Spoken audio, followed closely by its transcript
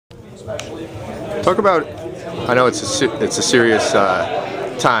Talk about, I know it's a serious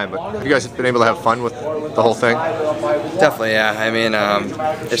time, but have you guys been able to have fun with the whole thing? Definitely, yeah. I mean,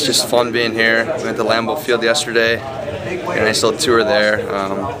 it's just fun being here. We went to Lambeau Field yesterday. Got a nice little tour there.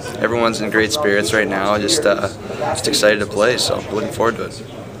 Everyone's in great spirits right now. Just excited to play, so looking forward to it.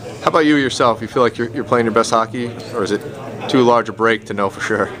 How about you yourself? You feel like you're playing your best hockey, or is it too large a break to know for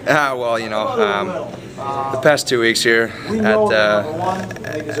sure? Well, you know, the past 2 weeks here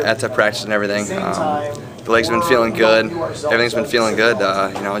at the practice and everything, the legs have been feeling good. Everything's been feeling good.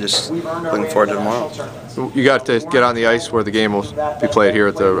 You know, just looking forward to tomorrow. You got to get on the ice where the game will be played here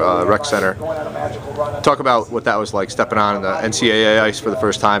at the rec center. Talk about what that was like, stepping on the NCAA ice for the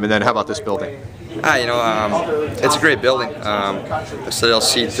first time, and then how about this building? You know, it's a great building. So they'll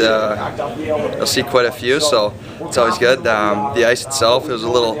seat quite a few, so it's always good. The ice itself is a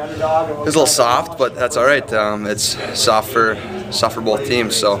little soft, but that's all right. It's soft for both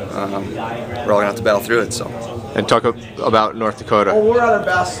teams, so we're all gonna have to battle through it. So. And talk about North Dakota.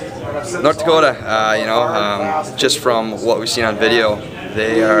 North Dakota, you know, just from what we've seen on video,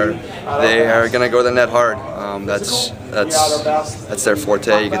 they are gonna go to the net hard. That's their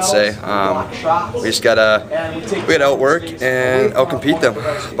forte, you could say. We gotta outwork and outcompete them.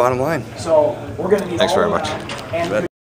 Bottom line. Thanks very much.